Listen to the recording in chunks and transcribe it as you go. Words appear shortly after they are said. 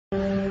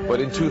But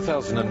in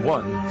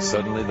 2001,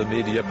 suddenly the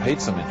media paid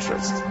some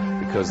interest,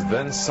 because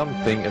then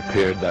something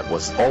appeared that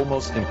was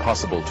almost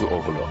impossible to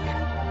overlook.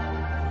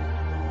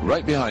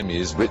 Right behind me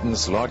is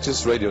Britain's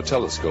largest radio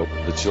telescope,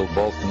 the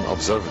Chilbolton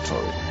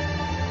Observatory.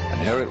 And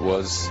here it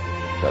was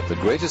that the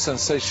greatest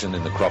sensation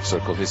in the crop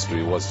circle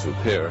history was to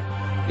appear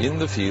in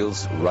the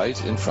fields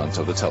right in front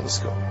of the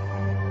telescope.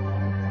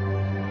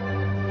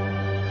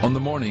 On the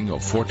morning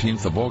of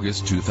 14th of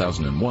August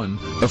 2001,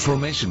 a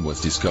formation was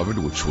discovered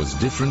which was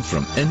different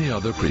from any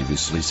other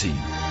previously seen.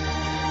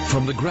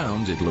 From the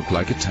ground it looked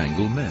like a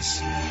tangled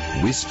mess,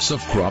 wisps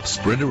of crop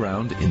spread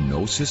around in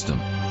no system.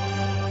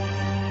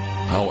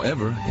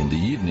 However, in the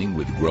evening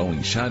with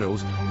growing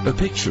shadows, a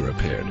picture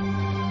appeared,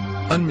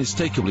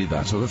 unmistakably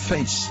that of a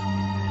face.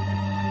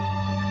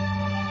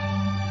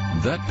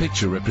 That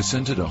picture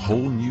represented a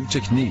whole new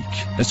technique,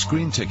 a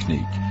screen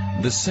technique,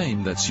 the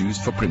same that's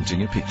used for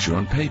printing a picture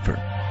on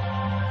paper.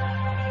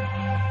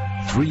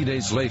 3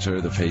 days later,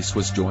 the face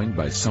was joined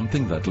by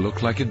something that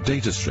looked like a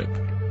data strip.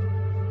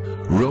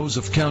 Rows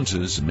of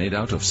counters made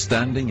out of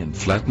standing and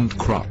flattened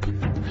crop.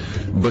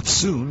 But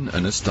soon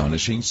an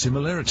astonishing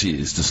similarity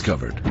is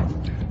discovered.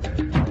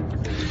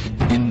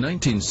 In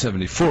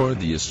 1974,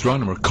 the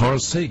astronomer Carl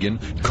Sagan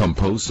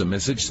composed a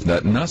message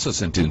that NASA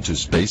sent into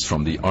space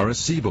from the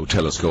Arecibo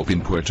telescope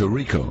in Puerto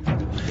Rico.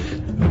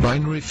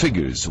 Binary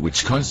figures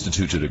which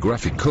constituted a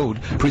graphic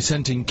code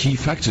presenting key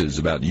factors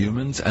about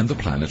humans and the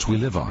planet we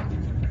live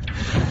on.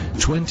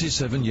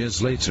 27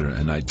 years later,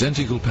 an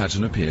identical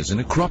pattern appears in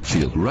a crop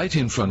field right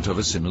in front of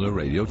a similar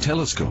radio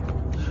telescope.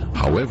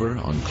 However,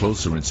 on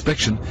closer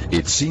inspection,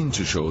 it seemed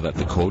to show that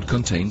the code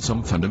contained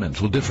some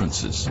fundamental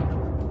differences.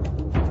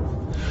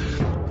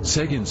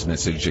 Sagan's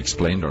message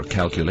explained our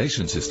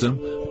calculation system,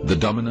 the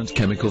dominant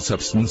chemical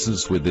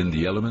substances within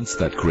the elements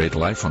that create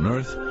life on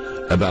Earth,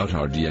 about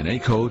our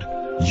DNA code,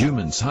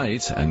 humans'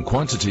 height and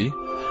quantity,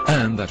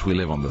 and that we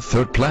live on the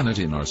third planet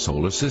in our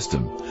solar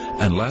system,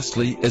 and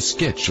lastly, a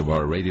sketch of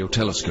our radio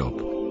telescope.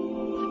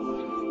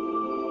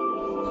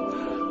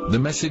 The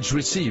message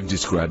received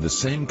described the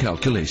same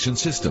calculation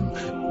system,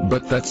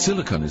 but that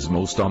silicon is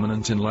most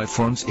dominant in life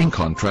forms in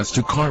contrast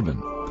to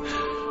carbon.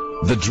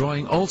 The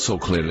drawing also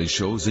clearly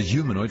shows a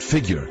humanoid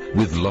figure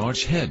with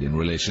large head in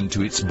relation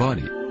to its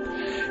body.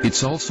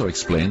 It's also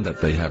explained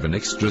that they have an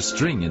extra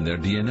string in their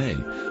DNA,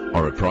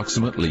 are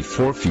approximately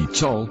 4 feet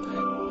tall,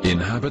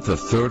 inhabit the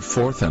 3rd,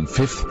 4th and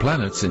 5th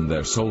planets in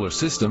their solar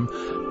system,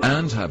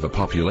 and have a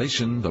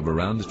population of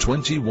around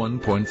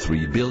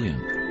 21.3 billion.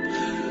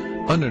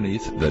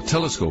 Underneath, the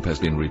telescope has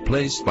been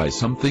replaced by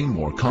something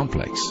more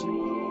complex.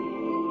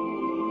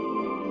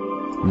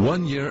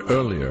 1 year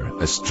earlier,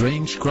 a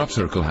strange crop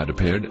circle had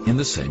appeared in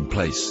the same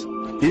place.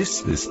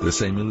 Is this the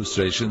same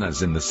illustration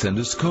as in the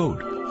sender's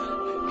code?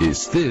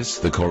 Is this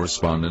the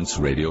correspondent's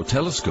radio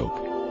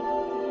telescope?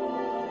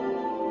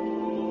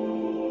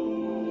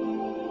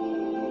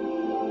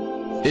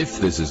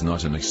 If this is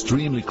not an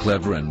extremely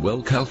clever and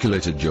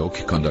well-calculated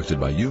joke conducted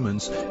by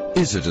humans,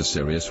 is it a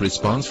serious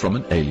response from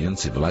an alien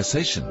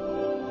civilization?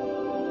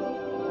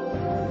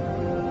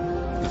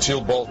 The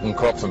Chilbolton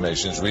crop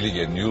formations really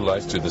gave new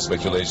life to the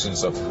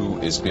speculations of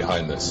who is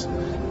behind this.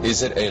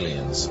 Is it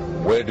aliens?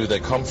 Where do they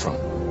come from?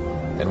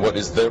 And what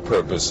is their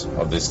purpose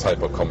of this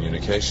type of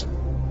communication?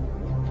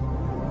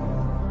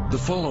 The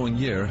following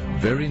year,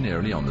 very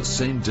nearly on the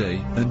same day,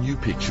 a new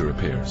picture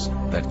appears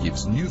that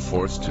gives new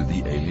force to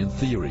the alien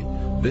theory,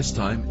 this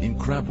time in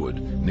Crabwood,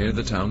 near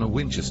the town of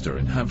Winchester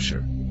in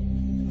Hampshire.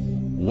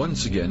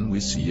 Once again we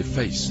see a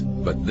face,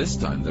 but this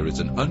time there is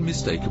an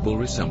unmistakable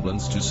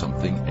resemblance to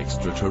something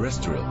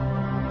extraterrestrial.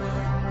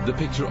 The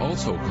picture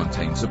also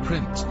contains a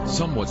print,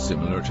 somewhat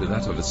similar to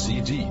that of a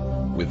CD,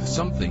 with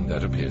something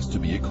that appears to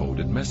be a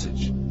coded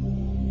message.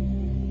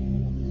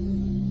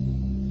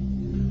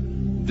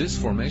 This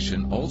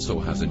formation also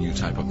has a new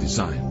type of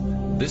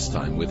design, this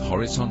time with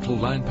horizontal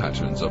line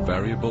patterns of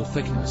variable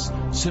thickness,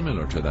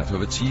 similar to that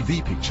of a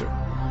TV picture.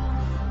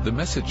 The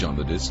message on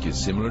the disc is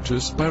similar to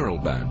a spiral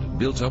band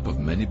built up of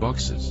many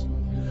boxes.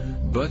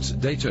 But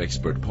data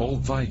expert Paul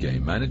Weige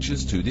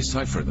manages to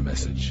decipher the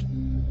message.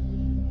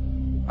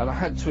 And I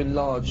had to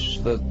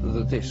enlarge the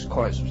disc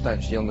quite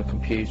substantially on the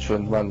computer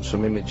and run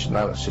some image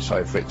analysis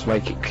over it to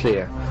make it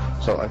clear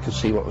so that I could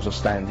see what was a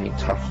standing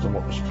tuft and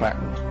what was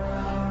flattened.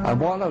 And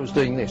while I was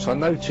doing this, I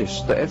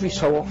noticed that every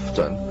so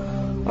often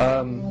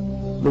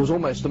there was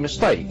almost a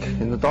mistake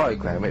in the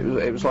diagram.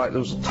 It was like there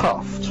was a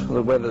tuft,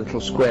 where the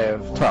little square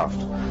of tuft,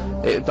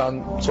 it had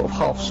done sort of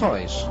half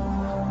size.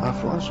 I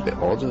thought that was a bit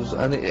odd,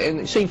 and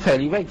it seemed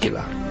fairly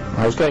regular.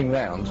 I was going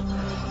round,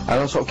 and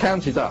I sort of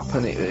counted up,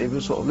 and it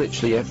was sort of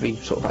literally every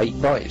sort of 8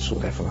 bytes or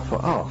whatever. I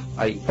thought,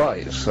 8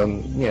 bytes,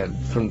 and yeah,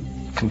 from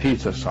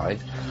computer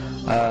side,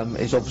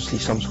 is obviously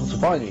some sort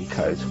of binary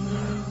code.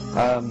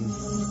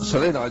 So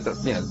then I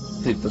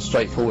did the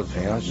straightforward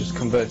thing. I just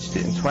converted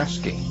it into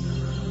ASCII,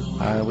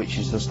 which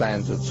is the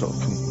standard sort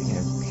of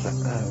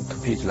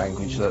computer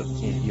language that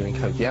you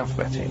encode the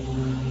alphabet in.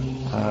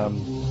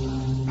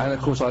 And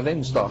of course I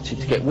then started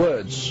to get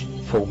words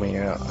forming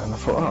out, and I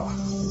thought,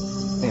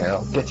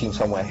 getting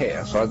somewhere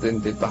here. So I then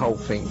did the whole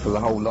thing for the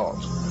whole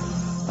lot,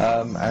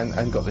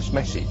 and got this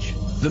message.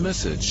 The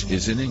message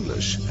is in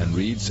English and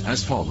reads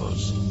as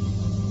follows.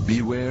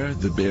 Beware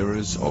the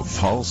bearers of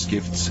false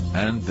gifts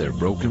and their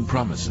broken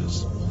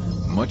promises.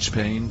 Much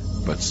pain,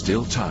 but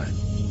still time.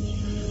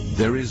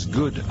 There is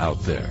good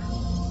out there.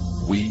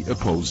 We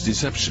oppose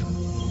deception.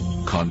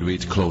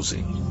 Conduit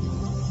closing.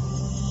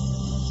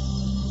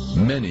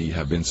 Many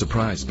have been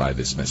surprised by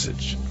this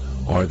message.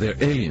 Are there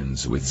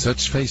aliens with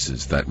such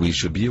faces that we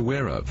should be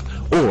aware of?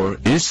 Or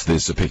is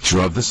this a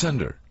picture of the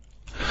sender?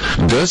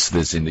 Does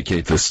this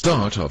indicate the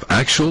start of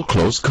actual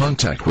close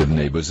contact with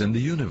neighbors in the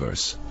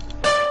universe?